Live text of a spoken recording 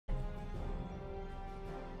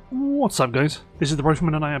What's up, guys? This is the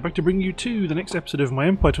Rifleman and I am back to bring you to the next episode of my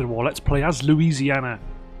Empire Total War Let's Play as Louisiana.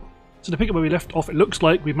 So to pick up where we left off, it looks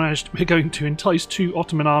like we're going to entice two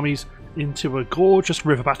Ottoman armies into a gorgeous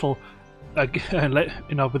river battle with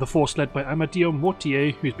a force led by Amadeo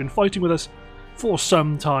Mortier, who's been fighting with us for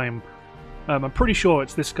some time. I'm pretty sure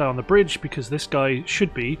it's this guy on the bridge, because this guy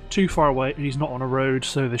should be too far away and he's not on a road,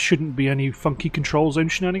 so there shouldn't be any funky control zone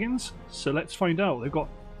shenanigans. So let's find out. They've got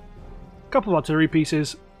a couple of artillery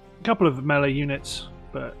pieces, a couple of melee units,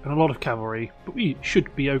 and a lot of cavalry, but we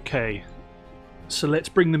should be okay. So let's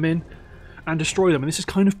bring them in and destroy them, and this is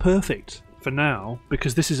kind of perfect for now,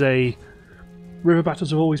 because this is river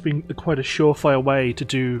battles have always been quite a surefire way to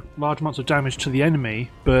do large amounts of damage to the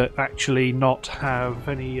enemy, but actually not have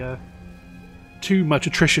any too much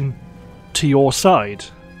attrition to your side.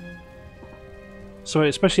 So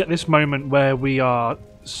especially at this moment where we are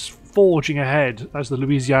forging ahead as the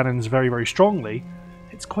Louisianans very, very strongly,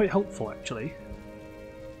 it's quite helpful actually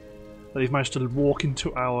that they've managed to walk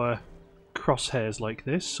into our crosshairs like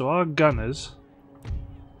this. So our gunners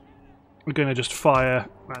are going to just fire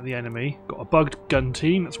at the enemy. Got a bugged gun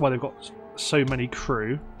team, that's why they've got so many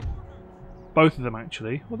crew. Both of them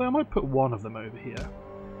actually, although I might put one of them over here.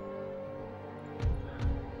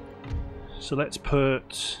 So let's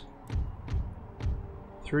put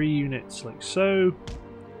 3 units like so.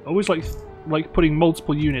 I always like putting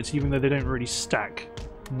multiple units even though they don't really stack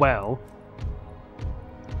well,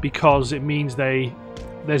 because it means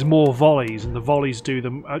there's more volleys, and the volleys do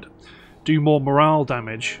more morale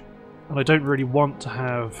damage, and I don't really want to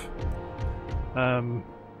have I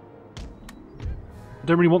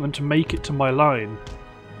don't really want them to make it to my line.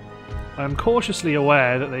 I'm cautiously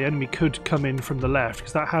aware that the enemy could come in from the left,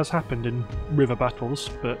 because that has happened in river battles,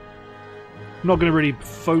 but I'm not going to really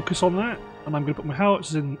focus on that, and I'm going to put my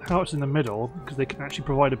howitzers in the middle, because they can actually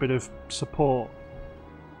provide a bit of support.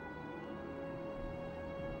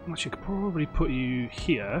 Actually, I could probably put you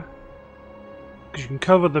here, because you can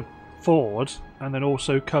cover the ford and then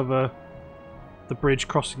also cover the bridge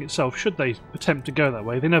crossing itself, should they attempt to go that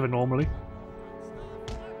way. They never normally.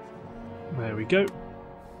 There we go.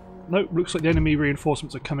 Nope, looks like the enemy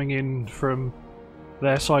reinforcements are coming in from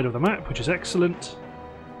their side of the map, which is excellent.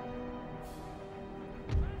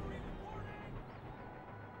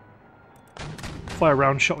 Fire a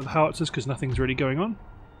round shot with the howitzers because nothing's really going on.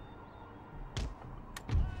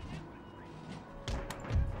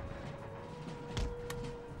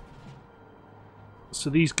 So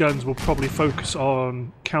these guns will probably focus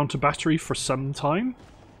on counter battery for some time,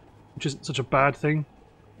 which isn't such a bad thing.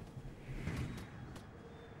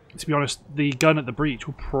 To be honest, the gun at the breach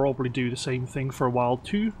will probably do the same thing for a while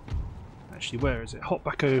too. Actually, where is it? Hop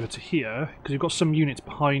back over to here, because we've got some units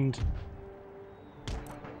behind.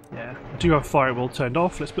 Yeah, I do have firewall turned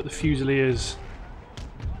off. Let's put the Fusiliers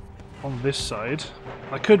on this side.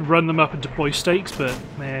 I could run them up and deploy stakes, but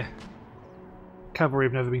meh. Cavalry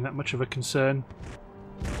have never been that much of a concern.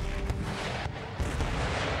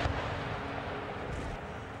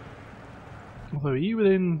 Although, are you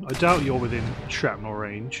within... I doubt you're within shrapnel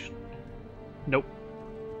range. Nope.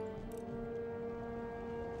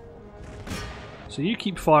 So you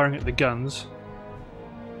keep firing at the guns.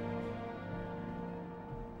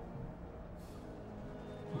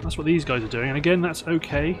 That's what these guys are doing, and again, that's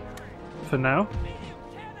okay for now.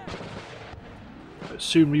 But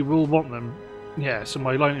soon we will want them. Yeah, so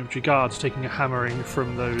my line infantry guard's taking a hammering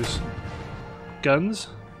from those guns.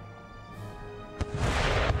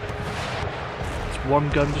 One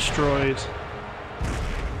gun destroyed.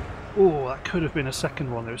 Oh, that could have been a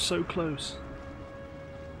second one. They were so close.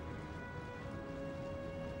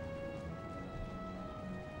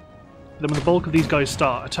 Then when the bulk of these guys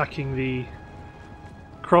start attacking the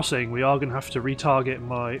crossing, we are going to have to retarget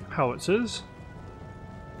my howitzers.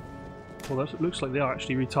 Well, that looks like they are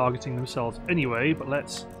actually retargeting themselves anyway, but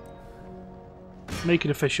let's make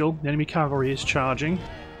it official. The enemy cavalry is charging.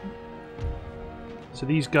 So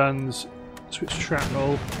these guns... switch to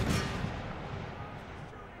shrapnel.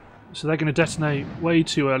 So they're going to detonate way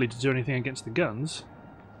too early to do anything against the guns.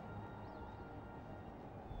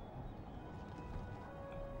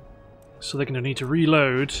 So they're going to need to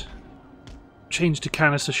reload, change to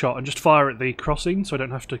canister shot, and just fire at the crossing, so I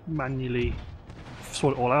don't have to manually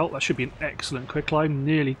sort it all out. That should be an excellent quicklime.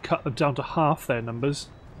 Nearly cut them down to half their numbers.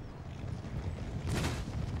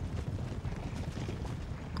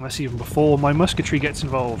 And that's even before my musketry gets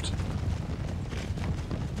involved.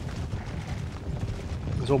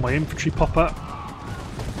 There's all my infantry pop up.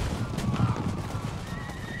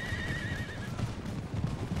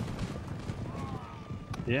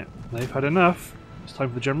 Yeah, they've had enough. It's time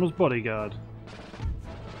for the General's bodyguard.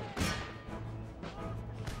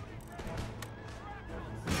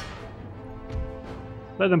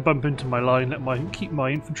 Let them bump into my line, keep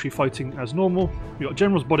my infantry fighting as normal. We've got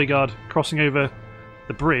General's bodyguard crossing over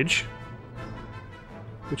the bridge,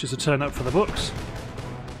 which is a turn up for the books,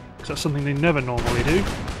 because that's something they never normally do.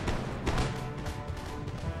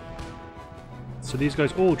 So these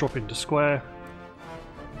guys all drop into square.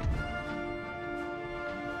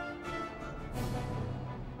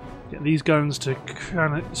 Get these guns to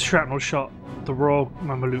shrapnel shot the Royal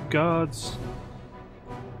Mameluke Guards.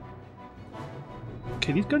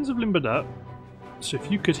 Okay, these guns have limbered up, so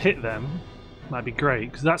if you could hit them, that'd be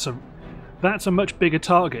great, because that's a much bigger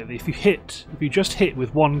target. If you just hit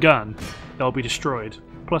with one gun, they'll be destroyed.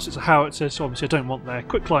 Plus it's a howitzer, so obviously I don't want their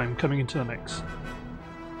quick climb coming into the mix.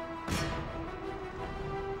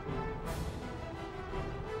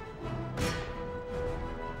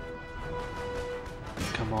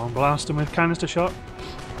 Come on, blast them with canister shot.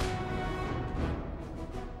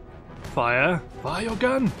 Fire! Fire your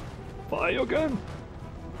gun! Fire your gun!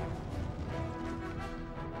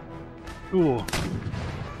 Ooh.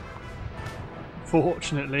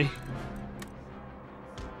 Fortunately.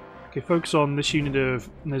 Okay, focus on this unit of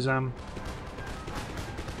Nizam.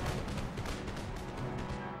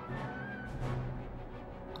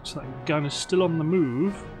 So that gun is still on the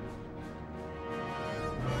move.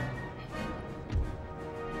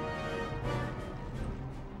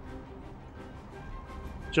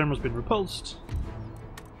 General's been repulsed.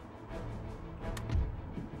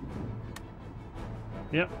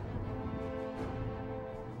 Yep.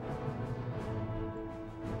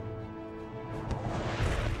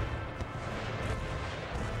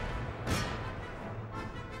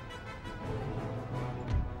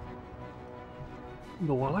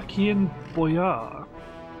 The Wallachian Boyar.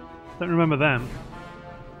 Don't remember them.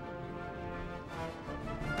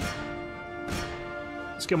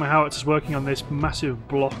 Let's get my howitzers working on this massive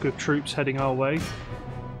block of troops heading our way.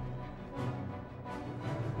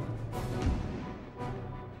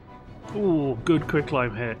 Ooh, good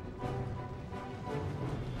quicklime hit.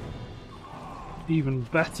 Even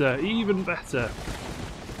better, even better.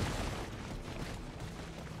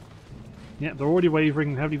 Yeah, they're already wavering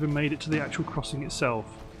and haven't even made it to the actual crossing itself.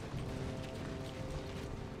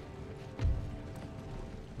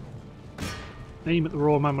 Aim at the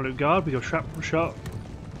Royal Mameluke Guard with your shrapnel shot.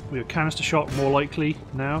 With your canister shot, more likely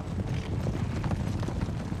now.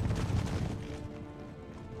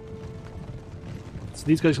 So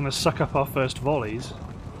these guys are going to suck up our first volleys.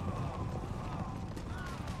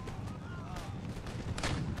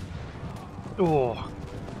 Oh,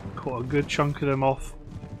 caught a good chunk of them off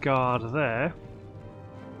guard there.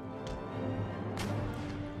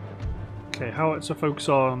 Okay, howitzer focus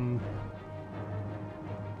on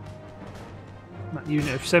that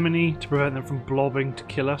unit of Semini to prevent them from blobbing to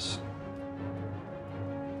kill us.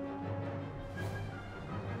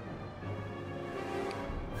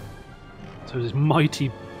 So this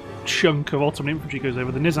mighty chunk of Ottoman infantry goes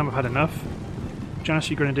over. The Nizam have had enough.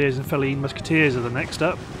 Janissary Grenadiers and Feline Musketeers are the next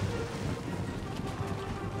up.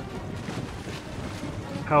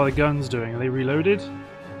 How are the guns doing? Are they reloaded?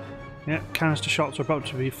 Yeah, canister shots are about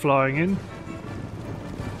to be flying in.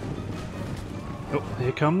 Oh,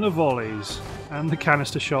 here come the volleys. And the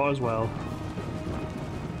canister shot as well.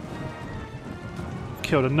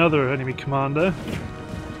 Killed another enemy commander.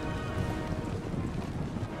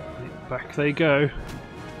 Back they go.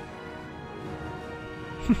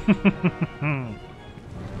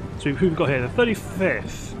 So who've we got here? The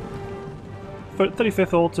 35th.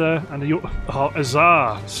 35th Altar and the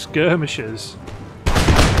Azar skirmishers.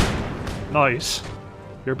 Nice.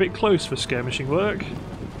 You're a bit close for skirmishing work.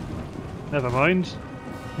 Never mind.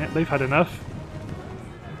 Yeah, they've had enough.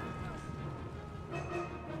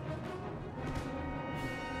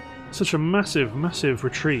 Such a massive, massive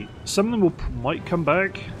retreat. Some of them might come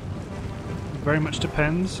back. Very much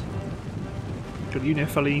depends. Got Unit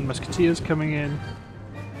Feline Musketeers coming in.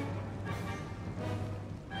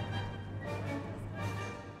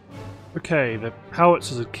 Okay, the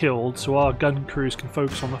howitzers are killed, so our gun crews can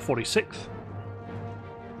focus on the 46th.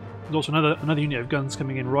 There's also another unit of guns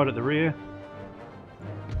coming in right at the rear.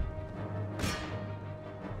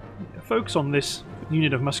 Focus on this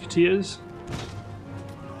unit of musketeers.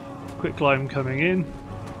 Quick climb coming in.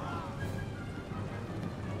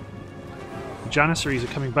 The Janissaries are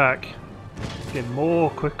coming back. Getting more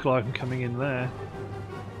quick climb coming in there.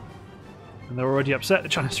 And they're already upset. The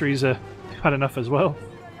Janissaries have had enough as well.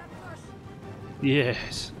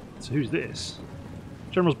 Yes. So who's this?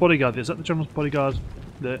 General's bodyguard. Is that the General's bodyguard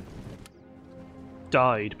that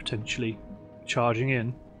died, potentially, charging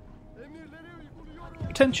in?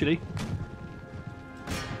 Potentially.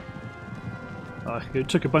 He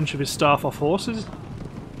took a bunch of his staff off horses.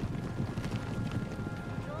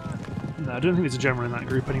 No, I don't think there's a general in that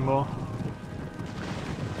group anymore.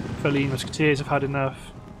 Feline Musketeers have had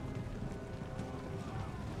enough.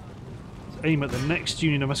 Let's aim at the next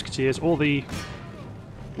union of Musketeers, or the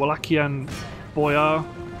Wallachian Boyar,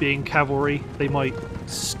 being cavalry. They might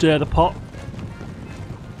stir the pot.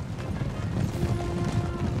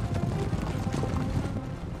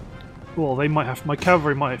 Well, they might have. My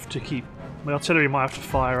cavalry might have to keep. My artillery might have to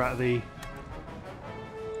fire at the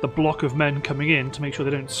block of men coming in to make sure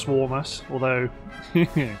they don't swarm us. Although,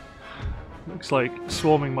 looks like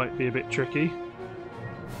swarming might be a bit tricky.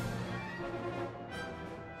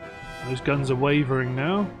 Those guns are wavering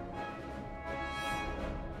now.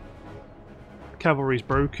 Cavalry's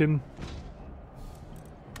broken.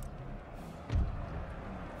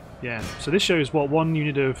 Yeah, so this shows what one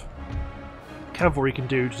unit of cavalry can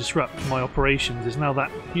do to disrupt my operations. Is now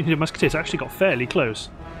that unit of musketeers actually got fairly close.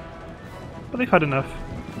 But they've had enough.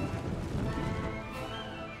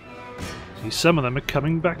 See, some of them are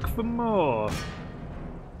coming back for more.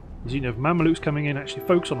 There's a unit of Mamelukes coming in. Actually,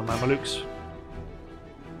 focus on the Mamelukes.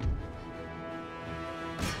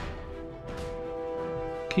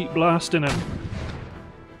 Keep blasting them.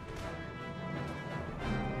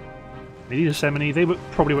 They need a Semini. They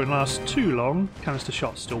probably won't last too long. Canister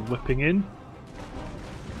shots still whipping in.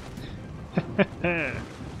 Yeah,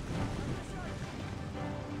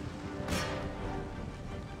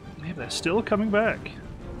 but they're still coming back.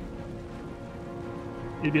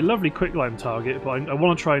 It'd be a lovely quicklime target, but I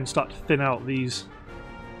want to try and start to thin out these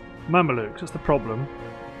Mamelukes. That's the problem.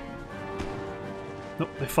 Nope,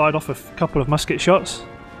 they fired off a couple of musket shots.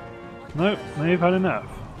 Nope, they've had enough.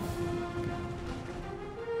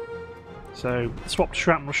 So, swap to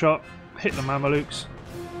shrapnel shot, hit the Mamelukes.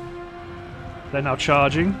 They're now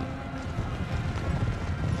charging.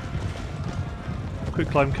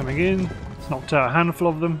 Quicklime coming in. It's knocked out a handful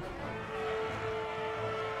of them.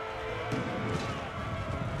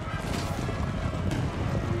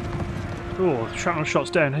 Oh, the shrapnel shot's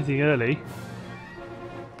down, hitting early.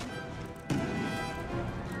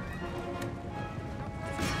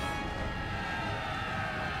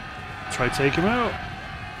 Try to take him out.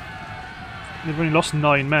 They've only lost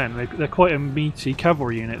 9 men. They're quite a meaty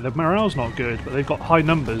cavalry unit. Their morale's not good, but they've got high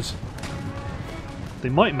numbers. They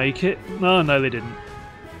might make it. No, they didn't.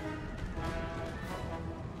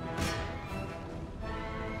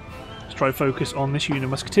 Let's try to focus on this unit of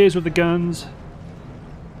musketeers with the guns.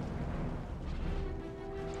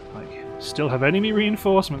 Still have enemy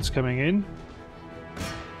reinforcements coming in.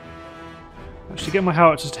 Actually, get my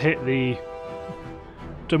howitzers to hit the...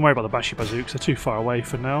 Don't worry about the Bashi bazooks, they're too far away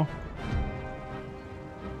for now.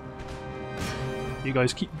 You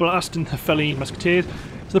guys keep blasting the Feline Musketeers.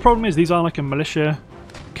 So the problem is these are like a militia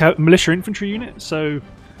infantry unit, so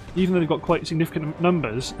even though they've got quite significant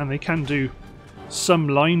numbers and they can do some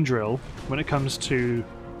line drill when it comes to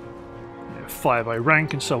fire by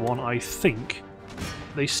rank and so on, I think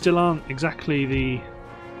they still aren't exactly the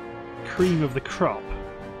cream of the crop.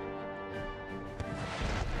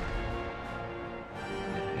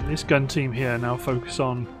 And this gun team here now focus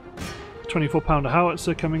on 24-pounder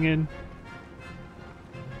howitzer coming in.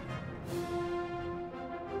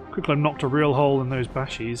 Quicklime knocked a real hole in those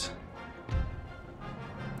Bashis.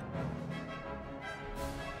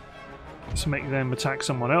 Let's make them attack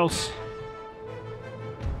someone else.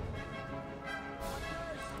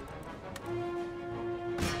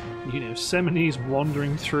 Unit of Seminis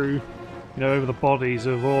wandering through, over the bodies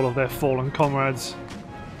of all of their fallen comrades.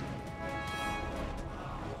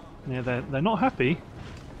 Yeah, they're not happy.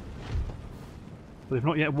 But they've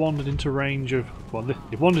not yet wandered into range of... Well,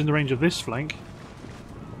 they've wandered into range of this flank.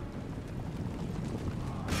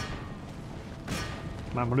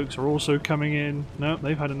 Mamelukes are also coming in. No,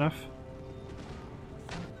 they've had enough.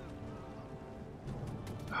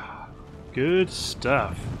 Good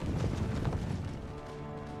stuff.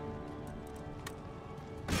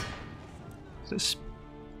 Let's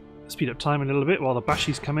speed up time a little bit while the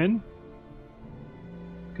Bashis come in.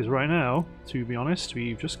 Because right now, to be honest,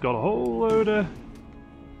 we've just got a whole load of...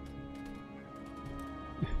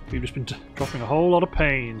 We've just been dropping a whole lot of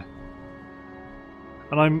pain.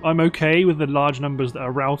 And I'm okay with the large numbers that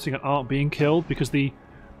are routing and aren't being killed, because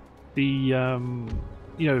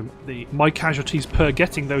my casualties per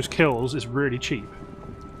getting those kills is really cheap.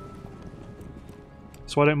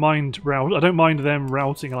 So I don't mind them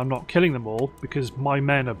routing and I'm not killing them all, because my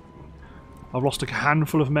men are... I've lost a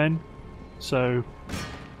handful of men, so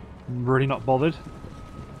I'm really not bothered.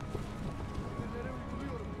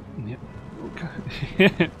 Yep.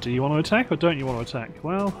 Okay. Do you want to attack or don't you want to attack?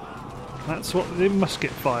 Well, that's what the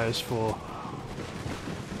musket fire's for.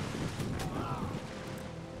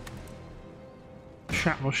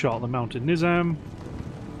 shrapnel shot at the mounted Nizam.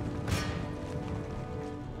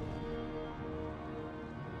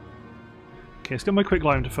 Okay, let's get my quick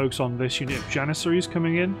line to focus on this unit of Janissaries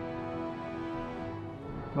coming in.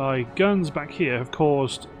 My guns back here have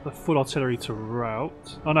caused the full artillery to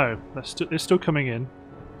rout. Oh no, they're still coming in.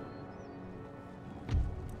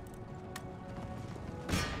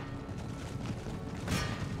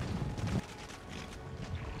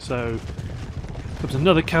 So, comes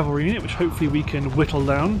another cavalry unit, which hopefully we can whittle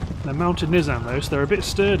down. They're mounted Nizam though, so they're a bit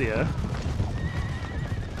sturdier.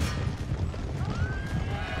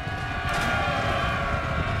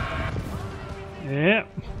 Yep.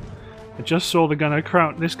 I just saw the gunner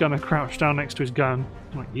this gunner crouch down next to his gun.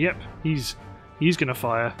 I'm like, yep, he's gonna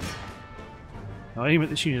fire. I'll aim at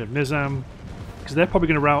this unit of Nizam, because they're probably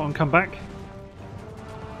gonna rout and come back.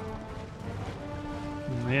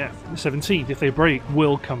 And yeah, the 17th, if they break,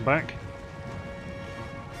 will come back.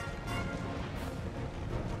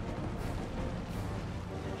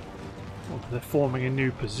 Oh, they're forming a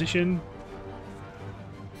new position.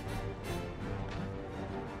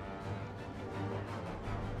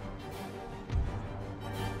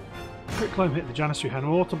 Quick climb hit the Janissary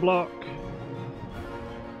hand water block.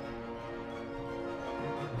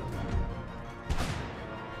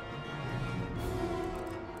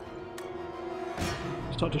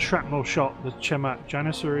 Start to shrapnel shot the Chemat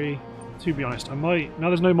Janissary. To be honest, I might... Now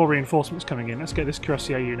there's no more reinforcements coming in. Let's get this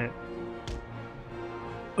Cuirassier unit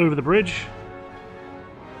over the bridge.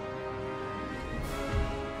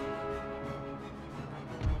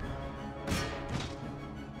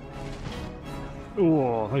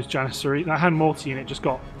 Oh, those Janissary. That hand mortar unit just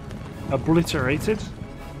got obliterated.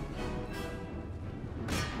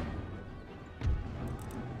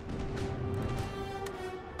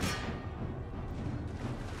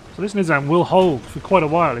 So this Nizam will hold for quite a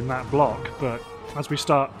while in that block, but as we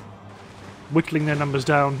start whittling their numbers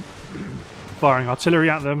down, firing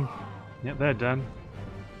artillery at them, yep, they're done.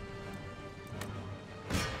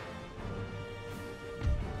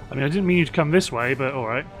 I mean, I didn't mean you to come this way, but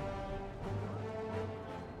alright.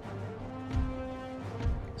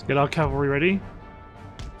 Let's get our cavalry ready.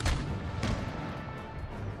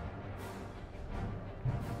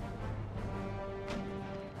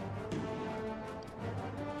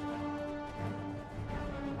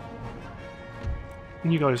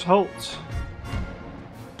 And you guys halt.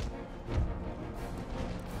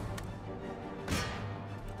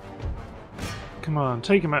 Come on,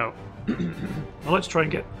 take him out. Well, let's try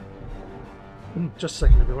and get... Just a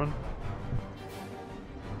second, everyone.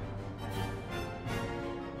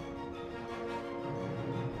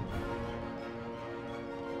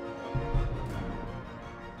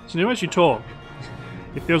 So you know, as you talk,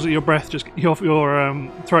 it feels like your breath just... Your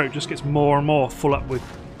throat just gets more and more full up with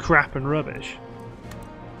crap and rubbish.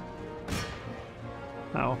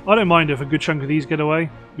 Now, I don't mind if a good chunk of these get away.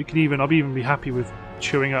 I'll even be happy with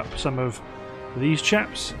chewing up some of these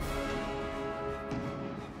chaps.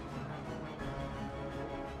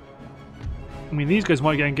 I mean, these guys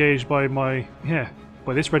might get engaged by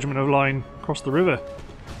by this regiment of line across the river.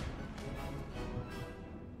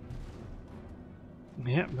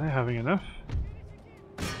 Yep, they're having enough.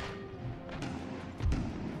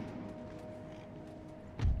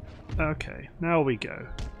 Okay, now we go.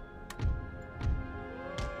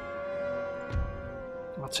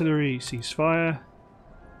 Artillery, ceasefire.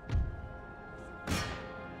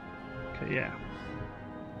 Okay, yeah.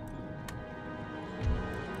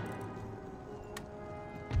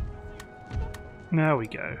 Now we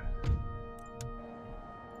go.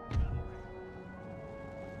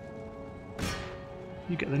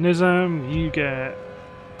 You get the Nizam, you get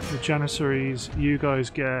the Janissaries, you guys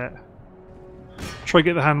get... Try to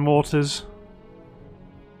get the hand mortars.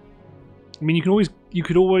 I mean, you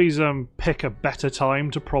could always pick a better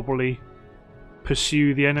time to probably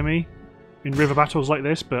pursue the enemy in river battles like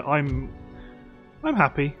this, but I'm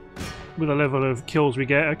happy with the level of kills we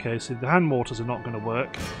get. Okay, so the hand mortars are not going to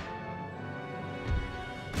work.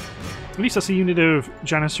 At least that's a unit of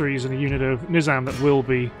Janissaries and a unit of Nizam that will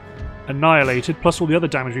be annihilated, plus all the other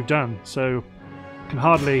damage we've done. So I can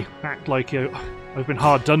hardly act like I've been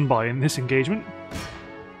hard done by in this engagement.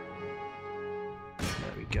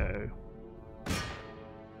 There we go.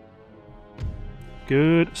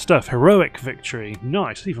 Good stuff. Heroic victory.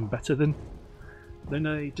 Nice. Even better than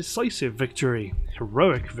a decisive victory.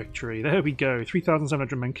 Heroic victory. There we go.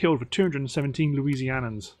 3,700 men killed for 217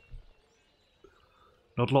 Louisianans.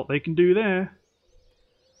 Not a lot they can do there.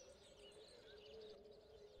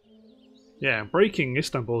 Yeah, breaking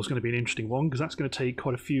Istanbul is going to be an interesting one, because that's going to take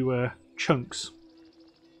quite a few chunks.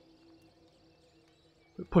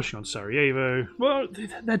 But pushing on Sarajevo... Well,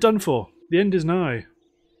 they're done for. The end is nigh.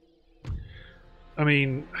 I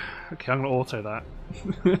mean, okay, I'm going to auto that.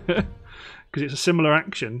 Because it's a similar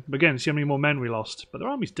action. But again, see how many more men we lost. But their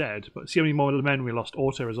army's dead. But see how many more men we lost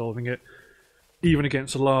auto-resolving it. Even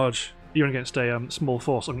against a small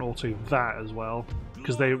force, I'm going to auto that as well.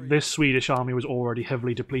 Because this Swedish army was already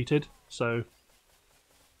heavily depleted. So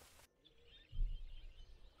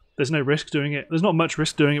there's no risk doing it. There's not much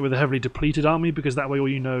risk doing it with a heavily depleted army, because that way all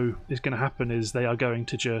you know is going to happen is they are going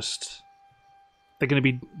to just... They're going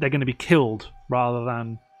to be killed rather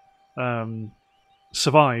than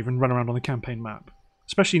survive and run around on the campaign map,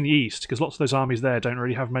 especially in the east, because lots of those armies there don't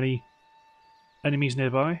really have many enemies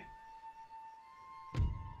nearby.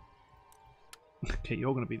 Okay,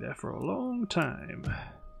 you're going to be there for a long time.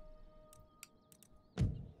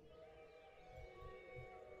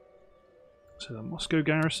 So the Moscow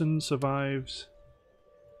garrison survives.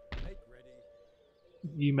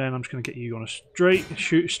 You men, I'm just going to get you on a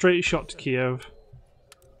straight shot to Kiev.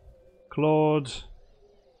 Claude.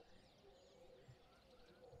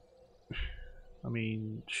 I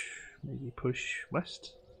mean, maybe push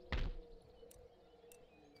west.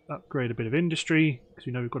 Upgrade a bit of industry, because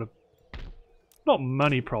we know we've got not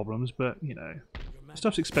money problems, but, you know,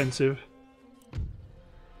 stuff's expensive.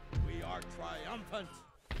 We are triumphant.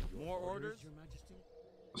 More orders, Your Majesty?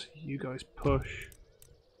 So you guys push.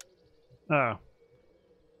 Oh.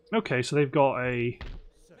 Okay, so they've got a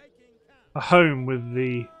home with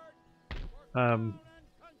the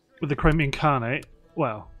Crimean Khanate.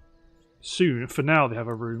 Well, soon. For now, they have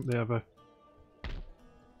a room.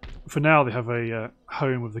 For now, they have a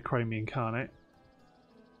home with the Crimean Khanate.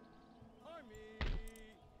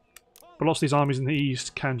 But lots of these armies in the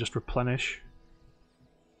east can just replenish.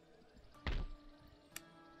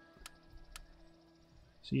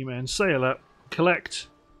 So you men sail up, collect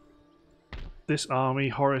this army,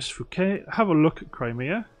 Horace Fouquet. Have a look at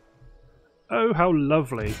Crimea. Oh, how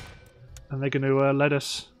lovely! And they're going to let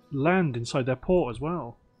us land inside their port as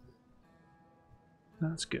well.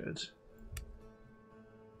 That's good.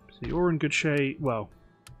 So you're in good shape. Well,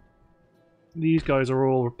 these guys are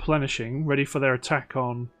all replenishing, ready for their attack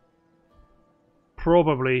on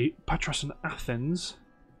probably Patras and Athens.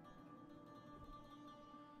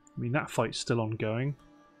 I mean, that fight's still ongoing.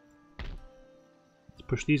 Let's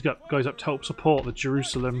push these guys up to help support the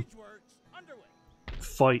Jerusalem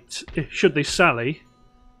fight, should they sally.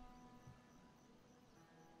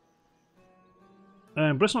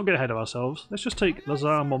 But let's not get ahead of ourselves. Let's just take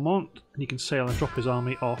Lazare Mormont, and he can sail and drop his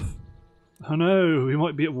army off. Oh no, we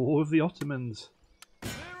might be at war with the Ottomans.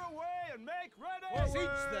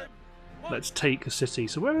 Let's take a city.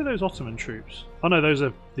 So where are those Ottoman troops? Oh no, those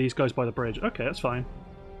are these guys by the bridge. Okay, that's fine.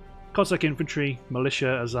 Cossack infantry,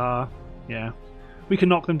 militia, Azar. Yeah. We can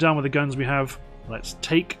knock them down with the guns we have. Let's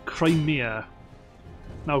take Crimea.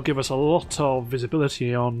 That'll give us a lot of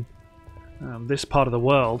visibility on this part of the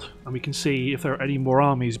world, and we can see if there are any more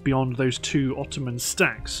armies beyond those two Ottoman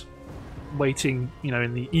stacks waiting, you know,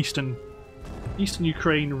 in the eastern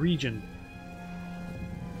Ukraine region.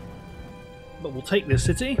 But we'll take this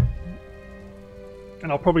city,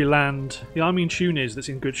 and I'll probably land the army in Tunis that's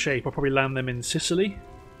in good shape. I'll probably land them in Sicily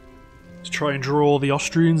to try and draw the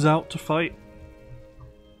Austrians out to fight.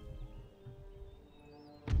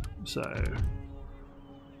 So,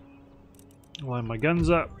 line my guns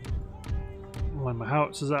up. Line my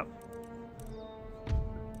howitzers up.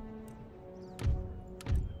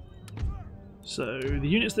 So the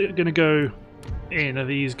units that are going to go in are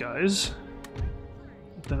these guys.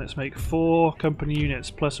 Then let's make 4 company units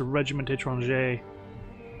plus a regiment étranger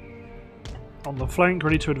on the flank,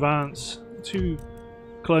 ready to advance. 2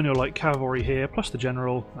 colonial light cavalry here, plus the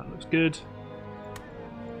general. That looks good.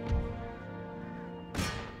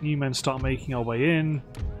 New men start making our way in.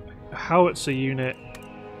 A howitzer unit.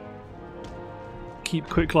 Keep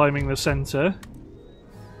quick climbing the centre.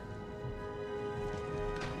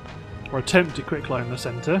 Or attempt to quick climb the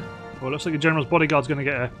centre. Well, it looks like the general's bodyguard's going to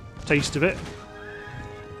get a taste of it.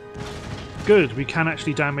 Good, we can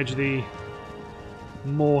actually damage the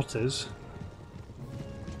mortars.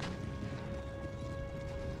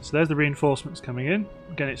 So there's the reinforcements coming in.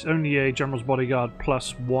 Again, it's only a general's bodyguard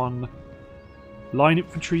plus 1 line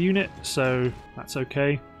infantry unit, so that's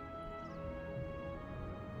okay.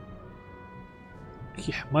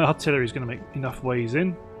 Yeah, my artillery is going to make enough ways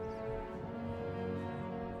in.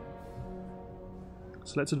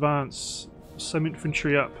 So let's advance some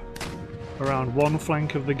infantry up around one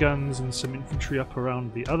flank of the guns and some infantry up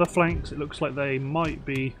around the other flanks. It looks like they might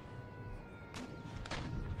be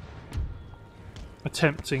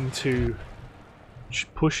attempting to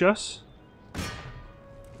push us.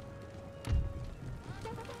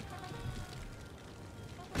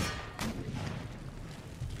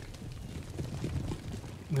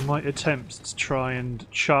 might attempt to try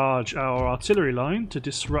and charge our artillery line to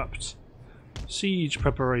disrupt siege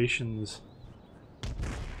preparations.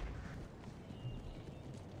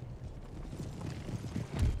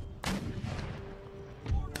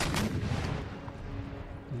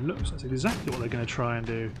 Looks like exactly what they're going to try and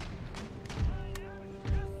do.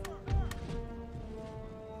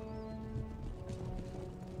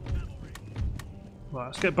 Right,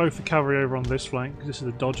 let's get both the cavalry over on this flank, because this is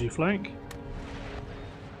a dodgy flank.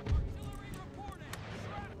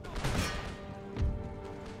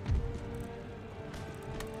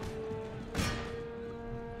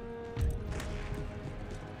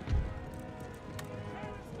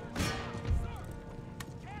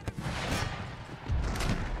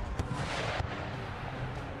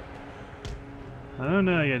 Oh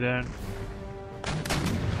no, you don't.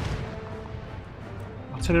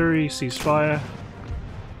 Artillery, cease fire.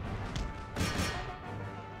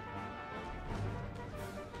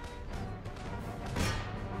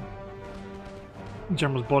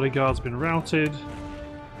 General's bodyguard's been routed.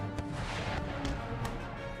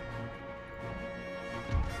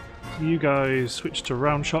 So you guys switch to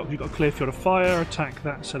round shot. You've got a clear field of fire. Attack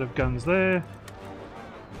that set of guns there.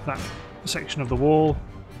 That section of the wall.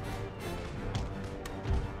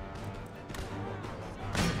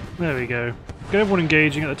 There we go. Get everyone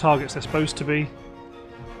engaging at the targets they're supposed to be.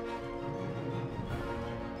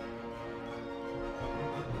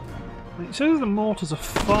 It says the mortars are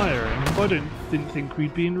firing, but I didn't think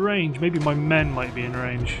we'd be in range. Maybe my men might be in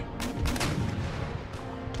range.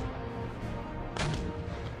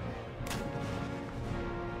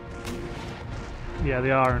 Yeah,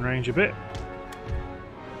 they are in range a bit.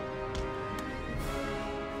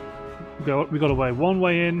 We got away one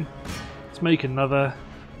way in. Let's make another.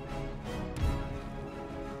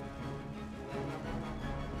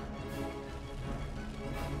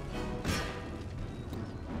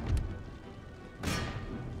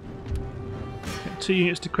 Get 2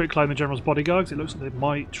 units to quick climb the General's bodyguards. It looks like they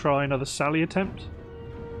might try another sally attempt.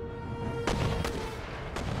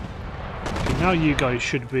 Okay, now you guys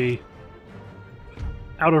should be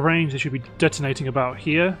out of range. They should be detonating about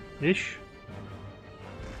here-ish.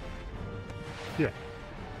 Yeah.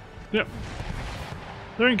 Yep.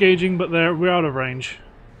 They're engaging, but we're out of range.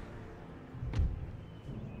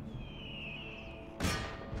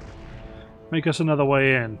 Make us another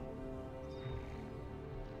way in.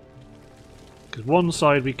 Because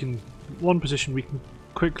one position we can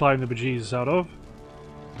quick climb the bejesus out of.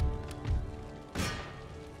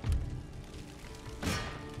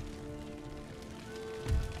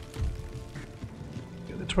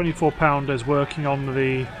 Get the 24-pounders working on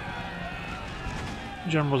the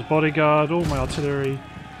General's bodyguard, all my artillery.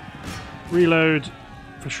 Reload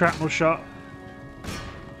for shrapnel shot.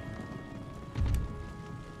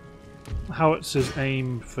 Howitzers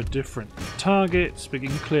aim for different targets, begin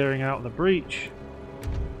clearing out the breach.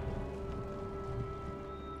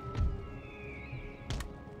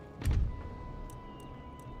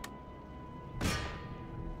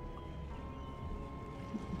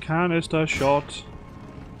 Canister shot.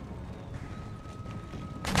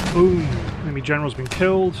 Boom! Enemy general's been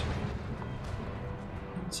killed.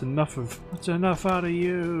 That's enough out of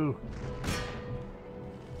you.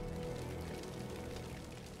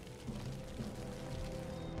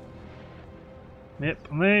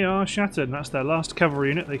 Yep, and they are shattered, and that's their last cavalry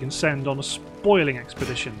unit they can send on a spoiling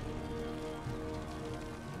expedition.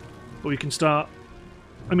 But we can start...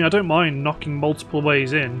 I mean, I don't mind knocking multiple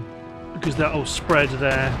ways in, because that'll spread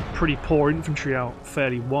their pretty poor infantry out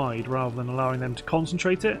fairly wide, rather than allowing them to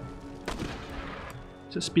concentrate it.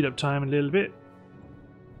 So speed up time a little bit.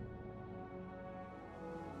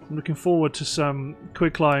 I'm looking forward to some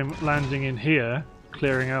quicklime landing in here,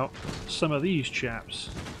 clearing out some of these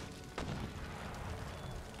chaps.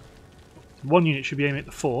 One unit should be aiming at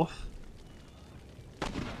the fourth.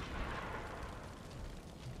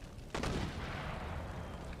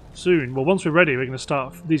 Soon. Well, once we're ready, we're going to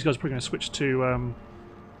start... These guys are probably going to switch to...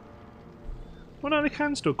 Well, no, they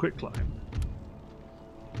can still quick climb.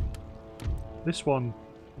 This one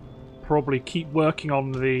probably keep working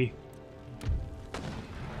on the...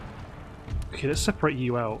 Okay, let's separate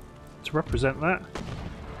you out to represent that.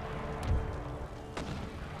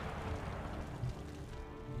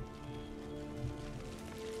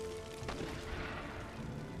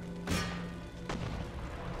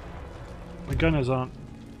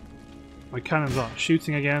 My cannons aren't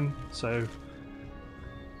shooting again, so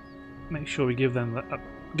make sure we give them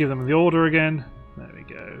the order again. There we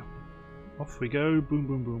go. Off we go. Boom,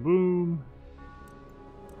 boom, boom, boom.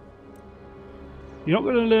 You're not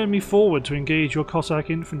going to lure me forward to engage your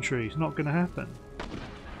Cossack infantry. It's not going to happen.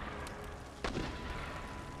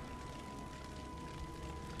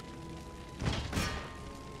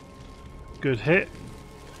 Good hit.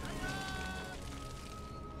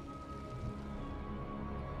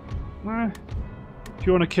 If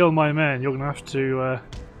you want to kill my men, you're going to have to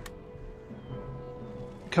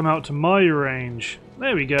come out to my range.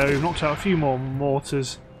 There we go, we've knocked out a few more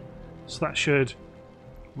mortars. So that should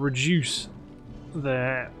reduce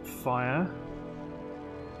their fire.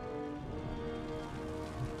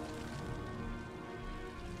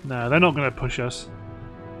 No, they're not going to push us.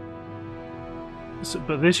 So,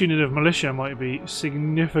 but this unit of militia might be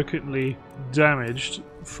significantly damaged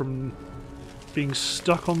from being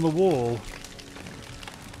stuck on the wall.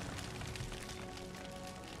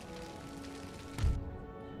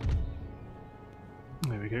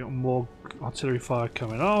 There we go, more artillery fire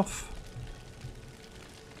coming off.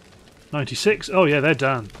 96. Oh yeah, they're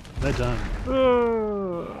done. They're done.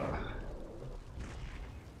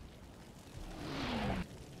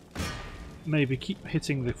 Maybe keep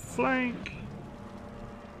hitting the flank.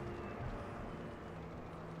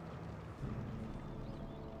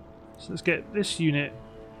 So let's get this unit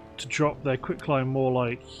to drop their quicklime more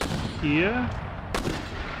like here.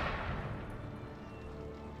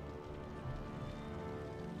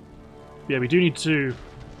 Yeah, we do need to,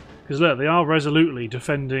 because look, they are resolutely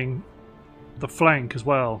defending the flank as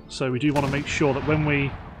well, so we do want to make sure that when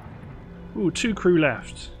we... Ooh, 2 crew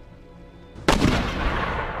left.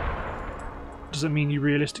 Does that mean you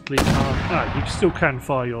realistically can't... Ah, you still can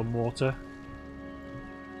fire your mortar.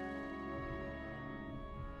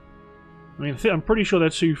 I mean, I'm pretty sure they're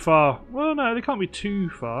too far. Well, no, they can't be too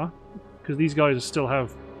far, because these guys still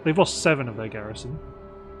have... They've lost 7 of their garrison.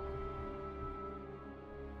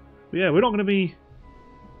 But yeah, we're not going to be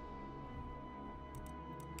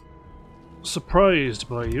surprised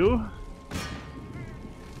by you.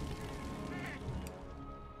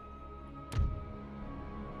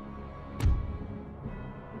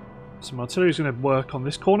 Some artillery is going to work on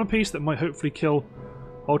this corner piece that might hopefully kill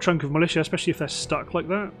a whole chunk of militia, especially if they're stuck like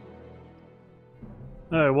that.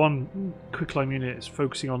 Oh, one quicklime unit is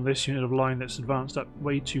focusing on this unit of line that's advanced up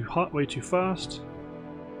way too fast.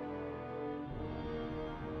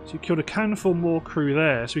 So you killed a handful more crew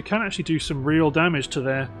there, so we can actually do some real damage to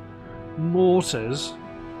their mortars.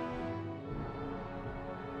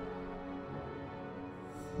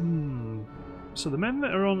 So the men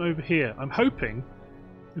that are on over here, I'm hoping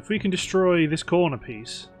if we can destroy this corner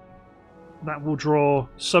piece, that will draw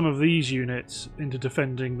some of these units into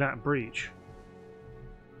defending that breach.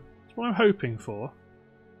 That's what I'm hoping for.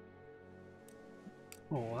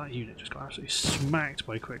 Oh, that unit just got absolutely smacked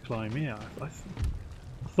by quicklime. Yeah, I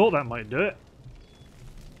thought that might do it.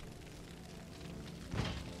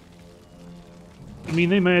 I mean,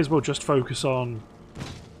 they may as well just focus on...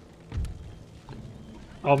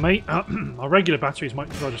 Our regular batteries might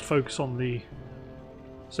as well just focus on the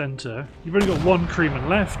centre. You've only got 1 Crimean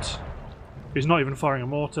left, who's not even firing a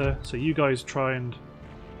mortar, so you guys try and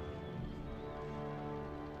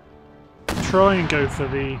go for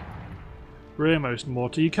the rearmost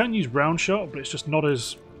mortar. You can use round shot, but it's just not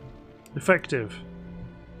as effective.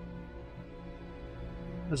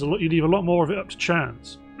 There's you leave a lot more of it up to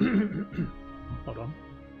chance. Hold on.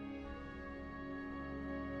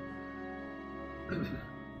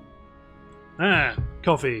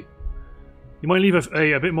 Coffee. You might leave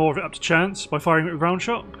a bit more of it up to chance by firing it with round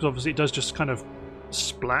shot, because obviously it does just kind of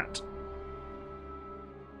splat.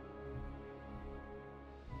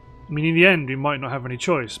 I mean, in the end, we might not have any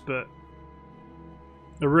choice, but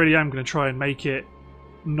I really am going to try and make it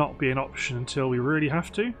not be an option until we really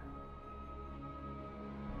have to.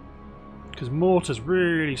 Because mortars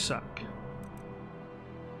really suck.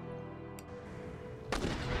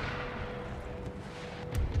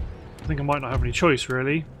 I think I might not have any choice,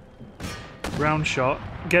 really. Round shot.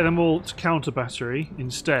 Get them all to counter battery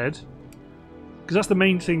instead. Because that's the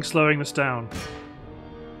main thing slowing us down.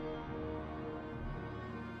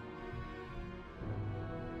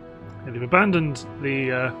 And they've abandoned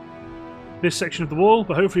the this section of the wall,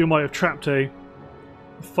 but hopefully we might have trapped a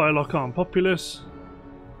firelock arm populace.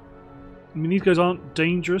 I mean, these guys aren't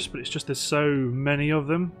dangerous, but it's just there's so many of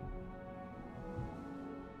them.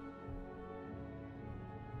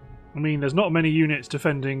 I mean, there's not many units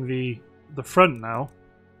defending the front now.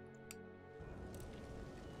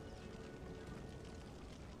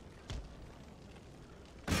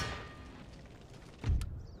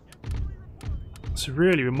 So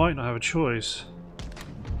really, we might not have a choice.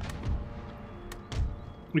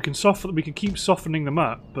 We can keep softening them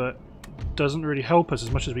up, but it doesn't really help us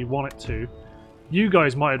as much as we want it to. You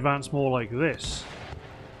guys might advance more like this,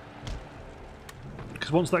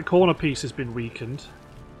 because once that corner piece has been weakened,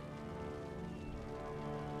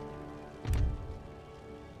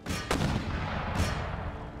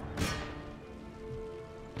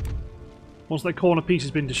 Once that corner piece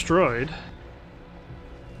has been destroyed.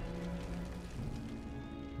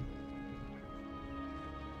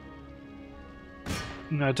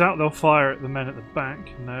 No, I doubt they'll fire at the men at the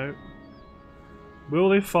back. No. Will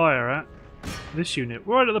they fire at this unit?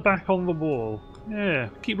 Right at the back on the wall. Yeah,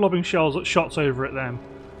 keep lobbing shots over at them.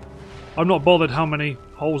 I'm not bothered how many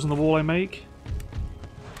holes in the wall I make.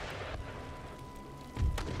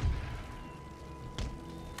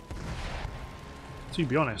 To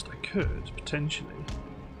be honest, I could, potentially.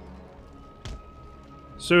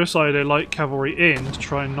 Suicide light cavalry in to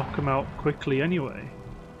try and knock them out quickly anyway.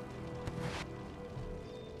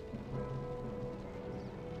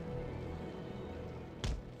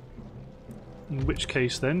 In which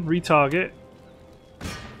case then, retarget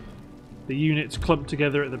the units clumped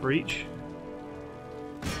together at the breach.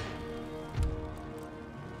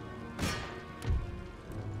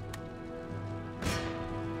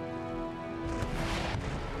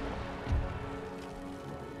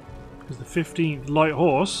 Because the 15th Light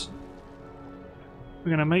Horse, we're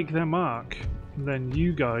going to make their mark. And then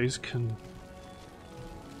you guys can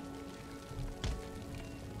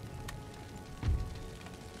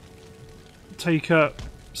take up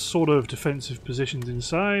sort of defensive positions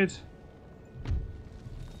inside.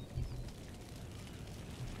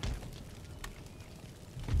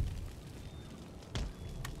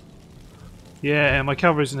 Yeah, my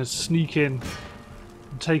cavalry's going to sneak in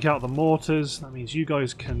and take out the mortars. That means you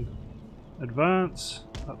guys can advance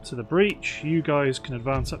up to the breach. You guys can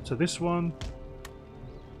advance up to this one.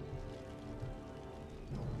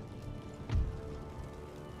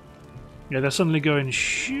 Yeah, they're suddenly going,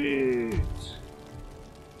 shit.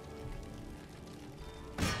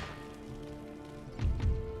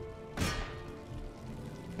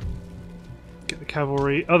 Get the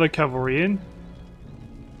cavalry, other cavalry in.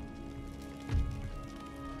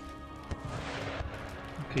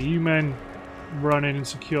 Okay, you men run in and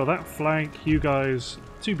secure that flank. You guys,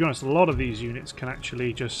 to be honest, a lot of these units can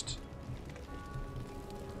actually just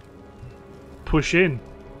push in.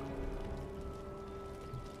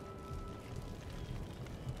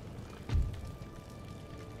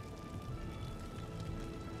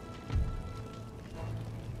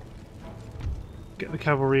 Get the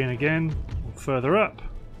cavalry in again, further up.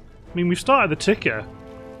 I mean, we've started the ticker.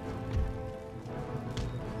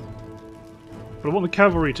 But I want the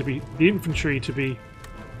cavalry to be, the infantry to be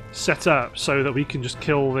set up so that we can just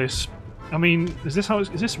kill this. I mean, is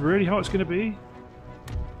this really how it's going to be?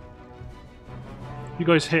 You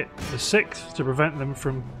guys hit the 6th to prevent them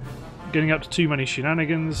from getting up to too many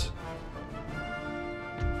shenanigans.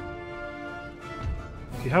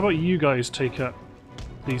 Okay, how about you guys take up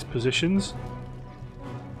these positions?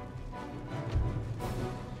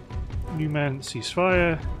 You men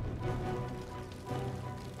ceasefire.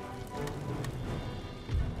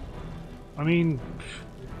 I mean,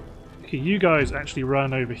 okay, you guys actually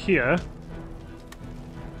run over here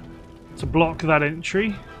to block that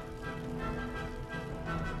entry.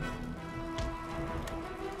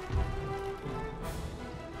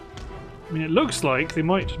 I mean, it looks like they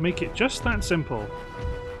might make it just that simple.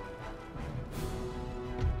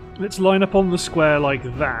 Let's line up on the square like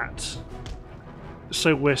that.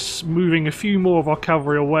 So we're moving a few more of our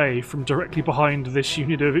cavalry away from directly behind this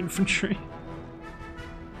unit of infantry.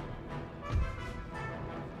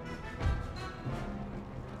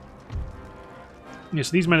 Yes,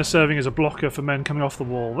 these men are serving as a blocker for men coming off the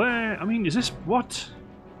wall there. I mean, is this... what?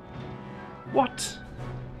 What?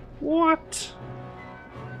 What?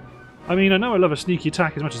 I mean, I know I love a sneaky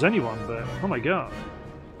attack as much as anyone, but... oh my god.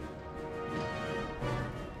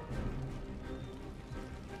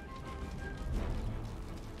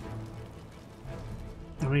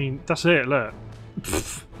 I mean, that's it, look.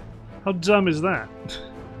 How dumb is that?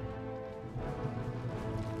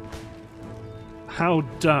 How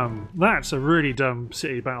dumb. That's a really dumb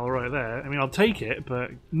city battle right there. I mean, I'll take it,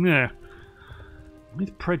 but nah.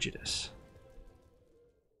 With prejudice.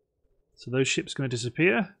 So those ships going to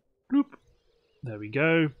disappear. Bloop. There we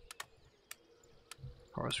go.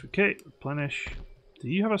 RSVK, replenish. Do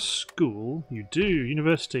you have a school? You do.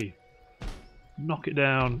 University. Knock it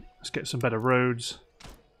down. Let's get some better roads.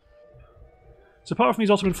 So apart from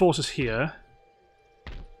these Ottoman forces here,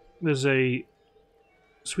 there's a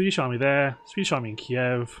Swedish army there, Swedish army in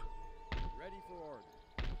Kiev. Ready for order.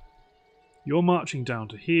 You're marching down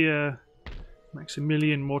to here.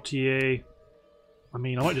 Maximilian Mortier. I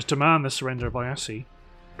mean, I might just demand the surrender of Iasi,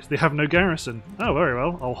 because they have no garrison. Oh, very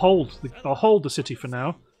well. I'll hold the city for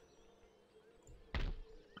now.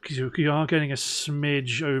 Because you are getting a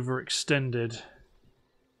smidge overextended.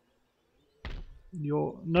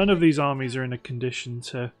 None of these armies are in a condition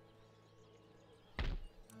to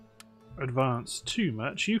advance too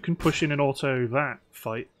much. You can push in and auto that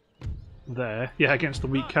fight there. Yeah, against the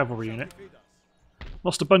weak cavalry unit.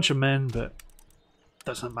 Lost a bunch of men, but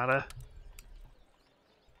doesn't matter.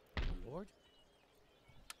 Lord?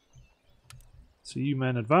 So you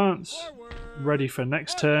men advance. Ready for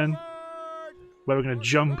next turn, where we're going to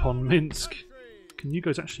jump on Minsk. Can you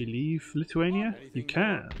guys actually leave Lithuania? You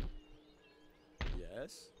can.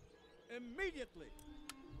 Yes. Immediately.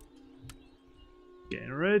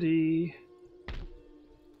 Getting ready.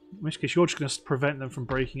 In which case you're just going to prevent them from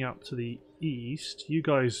breaking out to the east. You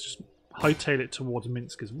guys just hightail it towards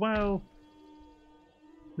Minsk as well.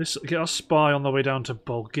 This get our spy on the way down to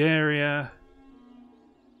Bulgaria.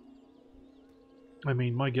 I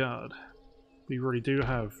mean, my god. We really do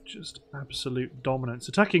have just absolute dominance.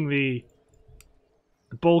 Attacking the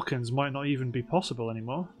Balkans might not even be possible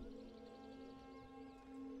anymore.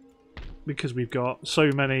 Because we've got so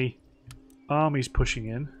many armies pushing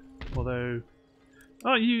in. Although...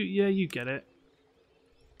 Oh, you get it.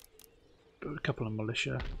 A couple of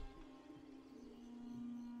militia.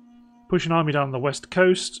 Push an army down the west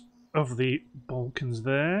coast of the Balkans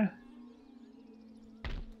there.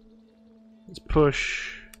 Let's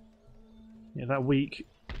push... Yeah, that weak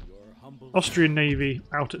Austrian navy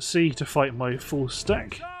out at sea to fight my full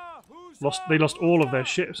stack. They lost all of their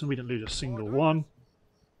ships and we didn't lose a single one.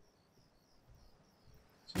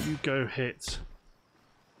 So you go hit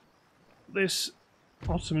this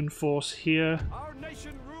Ottoman force here. Our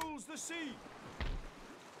nation rules the sea.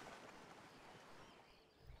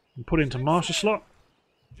 And put into Marshal slot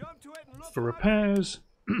for repairs.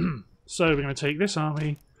 So we're going to take this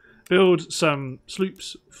army, build some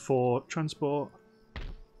sloops for transport.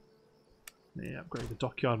 Yeah, upgrade the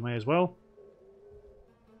dockyard may as well.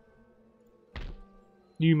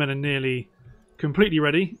 You men are nearly completely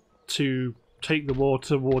ready to take the war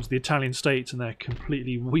towards the Italian states and their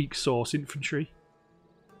completely weak source infantry.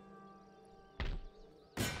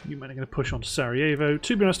 You men are going to push on to Sarajevo.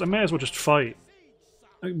 To be honest, I may as well just fight.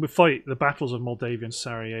 We fight the battles of Moldavia and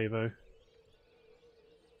Sarajevo.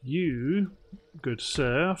 You, good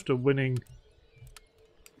sir, after winning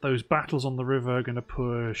those battles on the river, are going to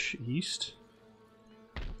push east.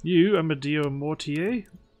 You, Amadeo and Mortier,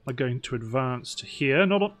 are going to advance to here,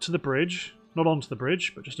 not up to the bridge, not onto the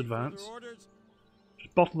bridge, but just advance.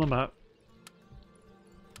 Just bottle them up.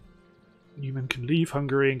 You men can leave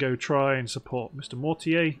Hungary and go try and support Mr.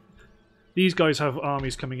 Mortier. These guys have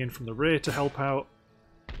armies coming in from the rear to help out.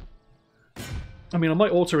 I mean, I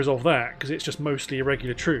might auto-resolve that, because it's just mostly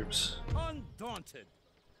irregular troops. Undaunted.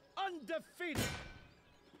 Undefeated.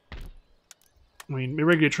 I mean,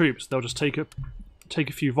 irregular troops, they'll just take a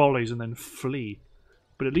few volleys and then flee.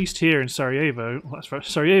 But at least here in Sarajevo, well, that's right,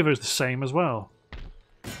 Sarajevo is the same as well.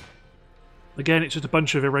 Again, it's just a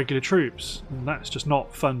bunch of irregular troops, and that's just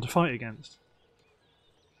not fun to fight against.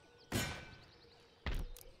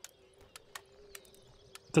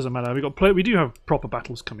 Doesn't matter, we do have proper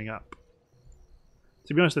battles coming up.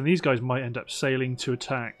 To be honest, then these guys might end up sailing to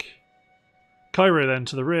attack Cairo then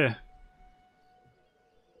to the rear.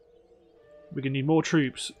 We're going to need more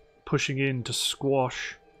troops pushing in to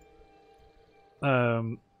squash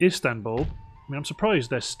Istanbul. I mean, I'm surprised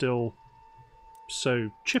they're still so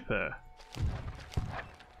chipper.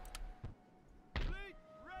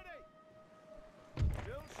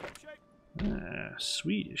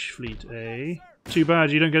 Swedish fleet, eh? Too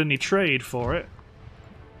bad you don't get any trade for it.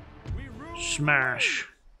 Smash.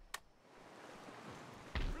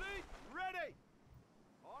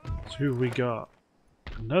 So who have we got?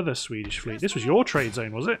 Another Swedish fleet. This was your trade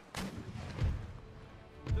zone, was it?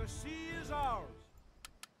 The sea is ours.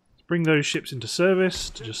 Let's bring those ships into service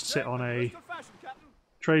to just sit on a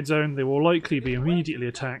trade zone. They will likely be immediately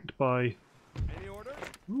attacked by...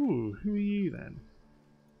 Ooh, who are you then?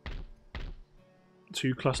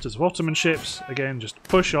 Two clusters of Ottoman ships. Again, just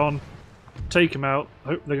push on. Take them out. I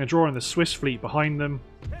hope they're going to draw in the Swiss fleet behind them.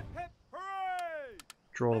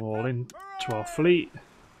 Draw them all into our fleet.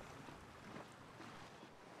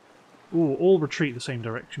 Ooh, all retreat the same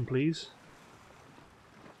direction, please.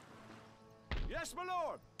 Yes, my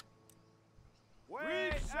lord.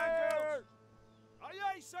 Wait, sir.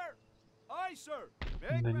 Aye, aye, sir. Aye, sir.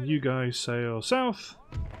 And then you guys sail south.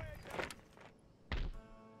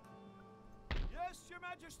 Yes, your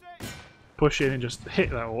majesty. Push in and just hit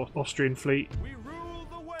that Austrian fleet. We rule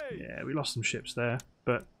the way. Yeah, we lost some ships there,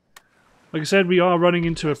 but like I said, we are running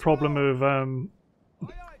into a problem of a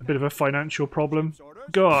bit of a financial problem.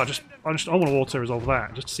 God, I want to auto-resolve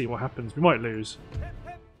that just to see what happens. We might lose.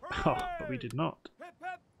 Oh, but we did not.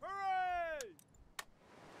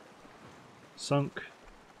 Sunk.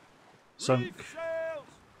 Sunk.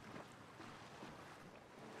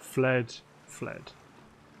 fled, fled.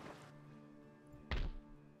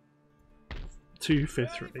 2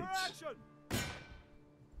 5th rates.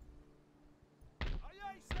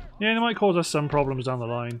 Yeah, it might cause us some problems down the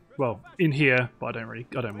line. Well, in here, but I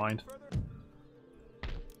don't mind.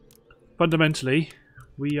 Fundamentally,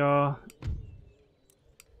 we are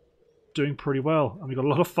doing pretty well, and we've got a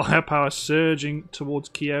lot of firepower surging towards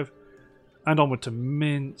Kiev and onward to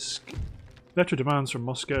Minsk. Better demands from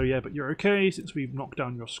Moscow, yeah, but you're okay since we've knocked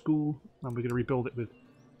down your school, and we're going to rebuild it with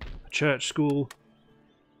a church school.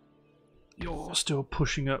 You're still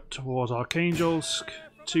pushing up towards Archangelsk.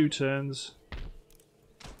 2 turns.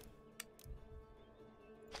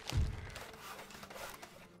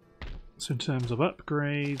 So in terms of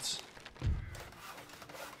upgrades,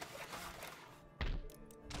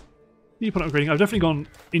 keep on upgrading. I've definitely gone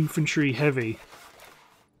infantry heavy.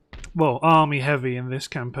 Well, army heavy in this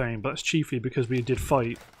campaign, but that's chiefly because we did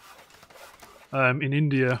fight in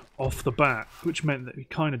India off the bat, which meant that we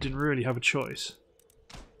kind of didn't really have a choice.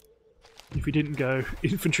 If we didn't go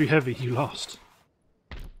infantry heavy, you lost.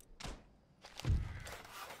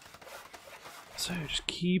 So just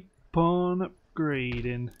keep on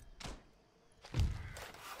upgrading.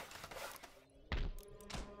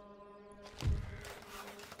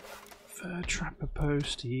 Trapper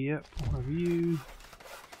post, yep, what have you?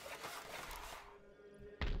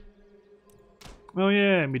 Oh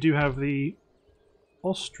yeah, and we do have the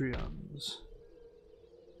Austrians.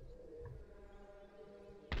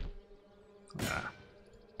 Nah.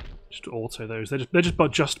 Just auto those. They're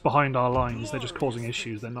just behind our lines. They're just causing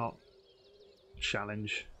issues. They're not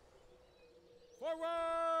challenge.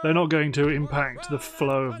 They're not going to impact the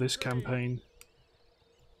flow of this campaign.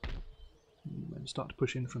 And then start to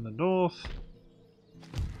push in from the north.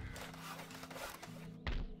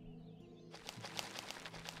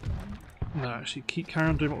 No, actually, carry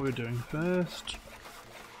on doing what we were doing first.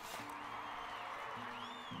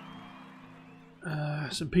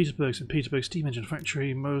 St. Petersburg Steam Engine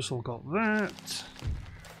Factory. Mosul got that.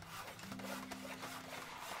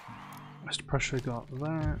 West Prussia got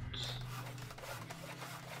that.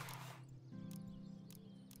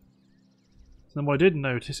 Then what I did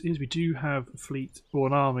notice is we do have a fleet or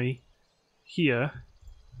an army here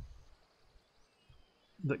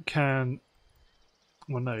that can...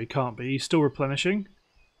 Well, no, he can't be. He's still replenishing.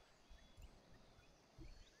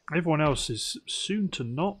 Everyone else is soon to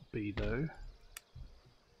not be, though.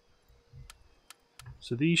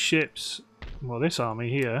 So these ships, well, this army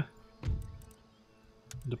here,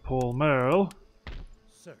 de Paul Merle,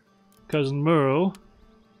 Sir. Cousin Merle,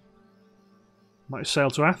 might sail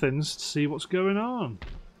to Athens to see what's going on.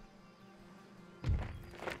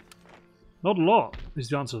 Not a lot is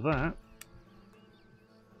the answer to that.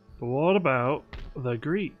 But what about the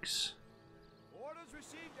Greeks? Orders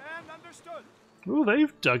received and understood. Oh,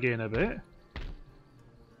 they've dug in a bit.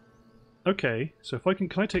 Okay, so if I can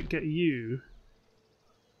I get you?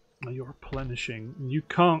 Oh, you're replenishing. You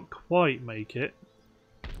can't quite make it.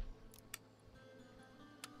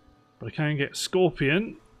 But I can get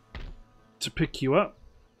Scorpion to pick you up,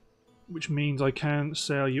 which means I can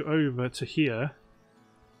sail you over to here,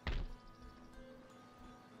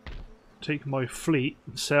 take my fleet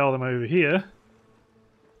and sail them over here,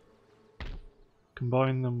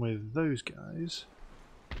 combine them with those guys,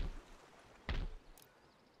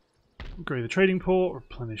 upgrade the trading port,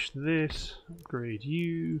 replenish this, upgrade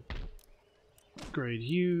you,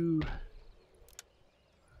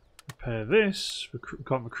 repair this.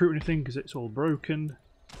 Can't recruit anything because it's all broken.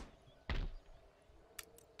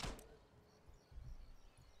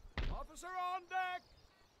 Officer on deck.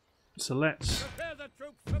 So let's Prepare the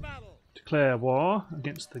troops for battle. declare war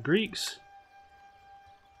against the Greeks.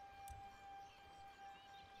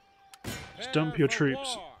 Just dump your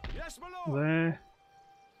troops Yes, my lord. there.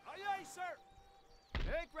 Aye, aye, sir.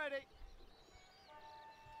 Make ready.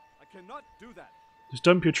 I cannot do that. Just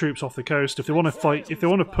dump your troops off the coast. If they want to fight, if they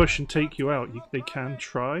want to push and take you out, they can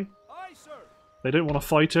try. Aye, sir. They don't want to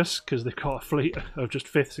fight us because they've got a fleet of just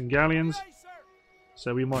fifths and galleons. Aye, sir.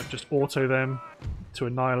 So we might just auto them to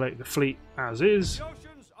annihilate the fleet as is. The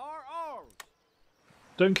oceans are ours.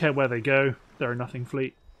 Don't care where they go. They're a nothing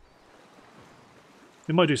fleet.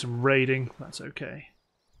 They might do some raiding. That's okay.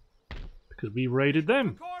 Because we raided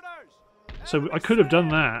them. Quarters. So I could have done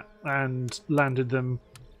that and landed them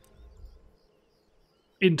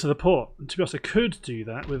into the port. And to be honest, I could do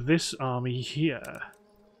that with this army here.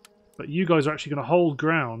 But you guys are actually going to hold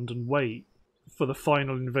ground and wait for the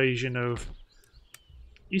final invasion of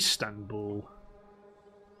Istanbul.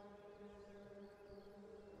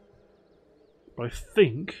 But I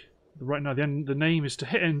think right now the name is to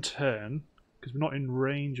hit end turn because we're not in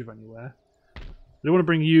range of anywhere. They want to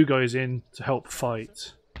bring you guys in to help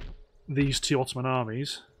fight these two Ottoman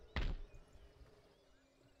armies.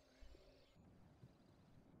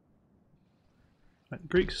 Right, the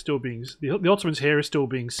Greeks are still being... The Ottomans here are still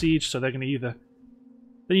being sieged, so they're going to either...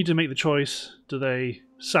 They need to make the choice. Do they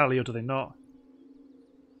sally or do they not?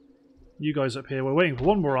 You guys up here, we're waiting for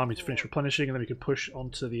one more army to finish replenishing and then we can push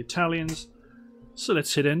onto the Italians. So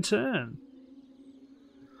let's hit end turn.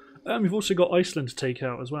 We've also got Iceland to take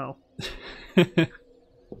out as well.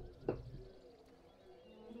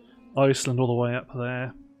 Iceland all the way up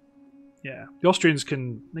there. Yeah, the Austrians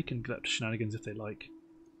can get up to shenanigans if they like.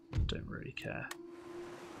 Don't really care.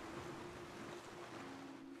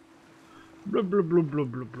 Blah, blah, blah, blah,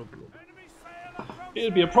 blah, blah, blah.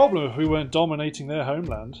 It'd be a problem if we weren't dominating their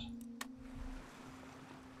homeland.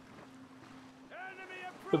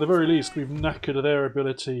 At the very least, we've knackered their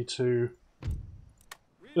ability to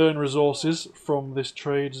earn resources from this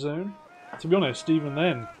trade zone. To be honest, even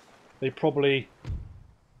then, they probably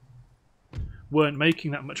weren't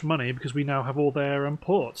making that much money because we now have all their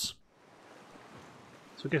ports.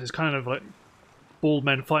 So I guess it's kind of like bald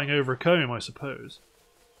men fighting over a comb, I suppose.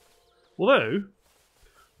 Although,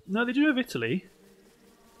 no, they do have Italy.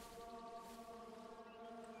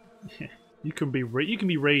 Yeah, you can be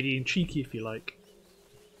raidy and cheeky if you like.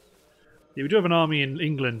 Yeah, we do have an army in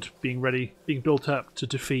England being built up to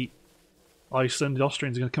defeat Iceland. The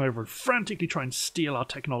Austrians are going to come over and frantically try and steal our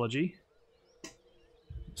technology.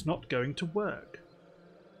 It's not going to work.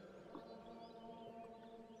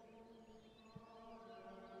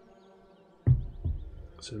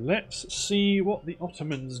 So let's see what the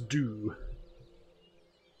Ottomans do.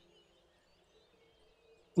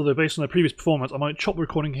 Although based on their previous performance, I might chop the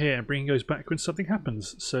recording here and bring you guys back when something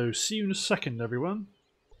happens. So see you in a second, everyone.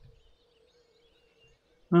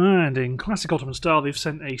 And in classic Ottoman style, they've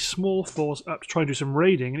sent a small force up to try and do some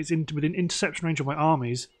raiding, and it's within interception range of my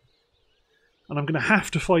armies. And I'm going to have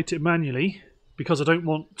to fight it manually, because I don't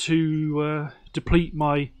want to deplete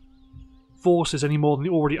my forces any more than they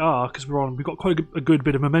already are, because we've got quite a good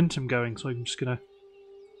bit of momentum going, so I'm just going to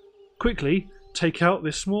quickly take out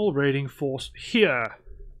this small raiding force here.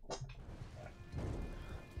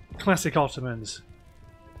 Classic Ottomans.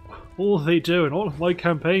 All they do in all of my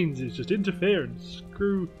campaigns is just interfere and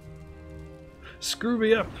screw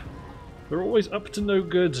me up. They're always up to no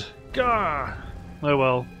good. Gah! Oh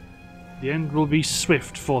well. The end will be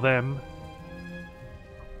swift for them.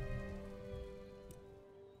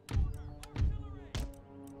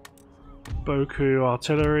 Boku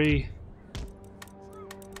artillery.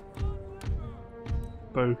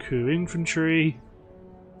 Boku infantry.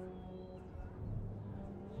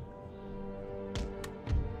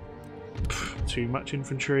 Too much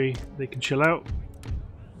infantry. They can chill out.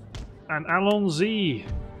 And allons-y!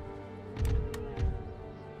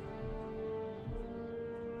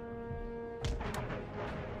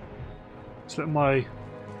 So that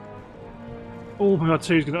all my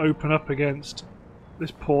artillery is going to open up against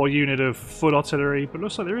this poor unit of foot artillery, but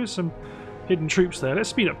looks like there is some hidden troops there. Let's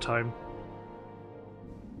speed up time.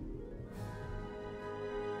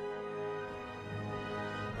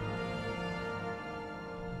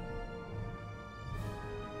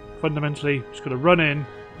 Fundamentally, just got to run in,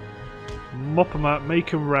 mop them up,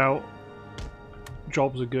 make them rout.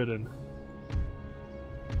 Jobs are good and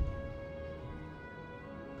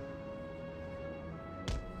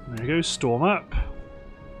there we go, storm up.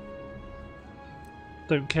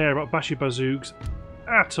 Don't care about Bashi bazooks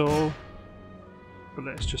at all. But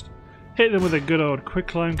let's just hit them with a good old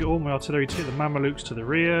quicklime, get all my artillery to hit the Mamelukes to the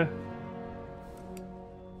rear.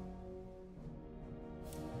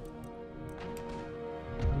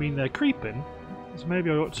 I mean, they're creeping, so maybe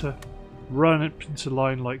I ought to run it into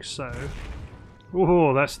line like so.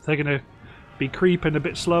 Oh, they're going to be creeping a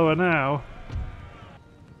bit slower now.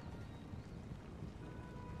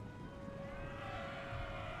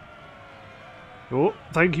 Oh,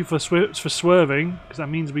 thank you for swerving, because that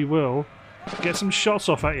means we will get some shots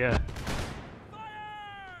off at you.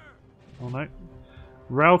 Oh no.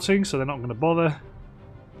 Routing, so they're not going to bother.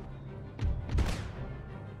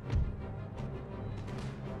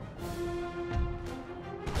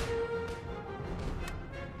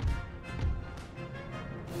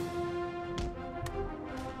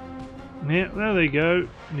 Yeah, there they go.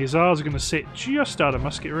 And the Azars are going to sit just out of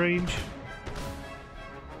musket range.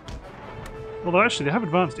 Although actually they have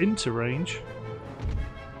advanced into range.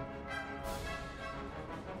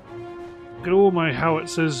 Look at all my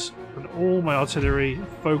howitzers and all my artillery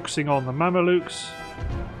focusing on the Mamelukes.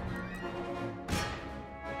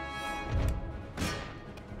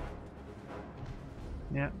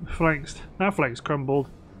 Yeah, flanks. Now flanks crumbled.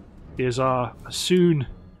 The Azar are soon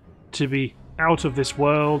to be out of this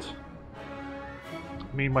world.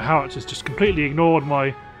 I mean, my howitzers just completely ignored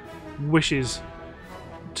my wishes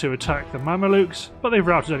to attack the Mamelukes, but they've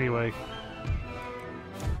routed anyway.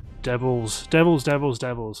 Devils, devils, devils,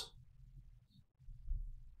 devils.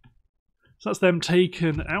 So that's them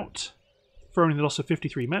taken out, throwing the loss of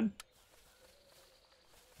 53 men.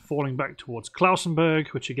 Falling back towards Klausenberg,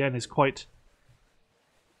 which again is quite...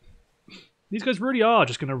 These guys really are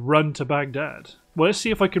just going to run to Baghdad. Well, let's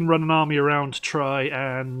see if I can run an army around to try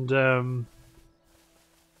and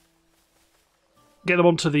get them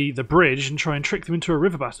onto the bridge and try and trick them into a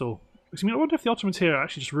river battle. Because, I mean, I wonder if the Ottomans here are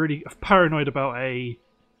actually just really paranoid about a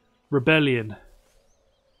rebellion.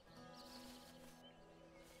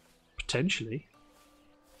 Potentially.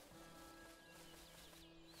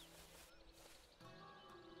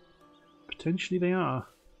 Potentially they are.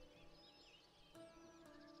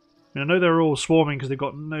 I mean, I know they're all swarming because they've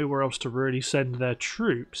got nowhere else to really send their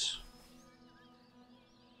troops.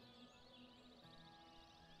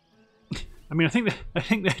 I mean, I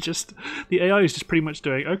think they're just... The AI is just pretty much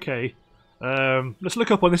doing, okay, let's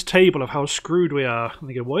look up on this table of how screwed we are. And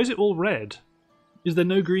they go, why is it all red? Is there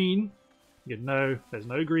no green? You go, no, there's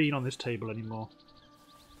no green on this table anymore.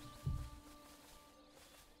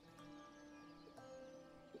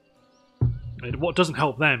 And what doesn't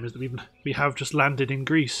help them is that we have just landed in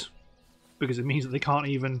Greece. Because it means that they can't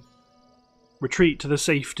even retreat to the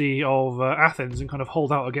safety of Athens and kind of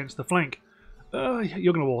hold out against the flank.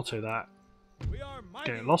 You're going to auto that.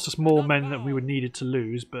 Okay, it lost us more men than we would needed to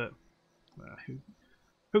lose, but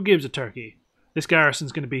who gives a turkey? This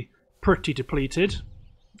garrison's going to be pretty depleted.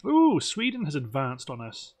 Ooh, Sweden has advanced on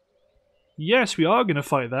us. Yes, we are going to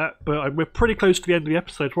fight that, but we're pretty close to the end of the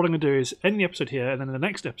episode. What I'm going to do is end the episode here, and then in the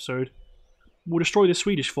next episode, we'll destroy the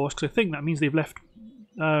Swedish force, because I think that means they've left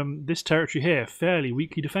this territory here fairly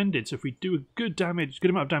weakly defended. So if we do a good amount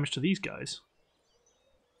of damage to these guys,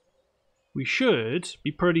 we should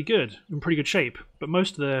be pretty good, in pretty good shape. But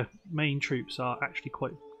most of the main troops are actually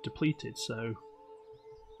quite depleted, so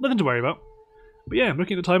nothing to worry about. But yeah, I'm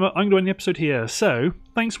looking at the timer. I'm going to end the episode here. So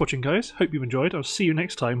thanks for watching, guys. Hope you've enjoyed. I'll see you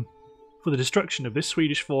next time for the destruction of this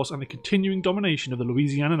Swedish force and the continuing domination of the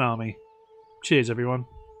Louisianan army. Cheers, everyone.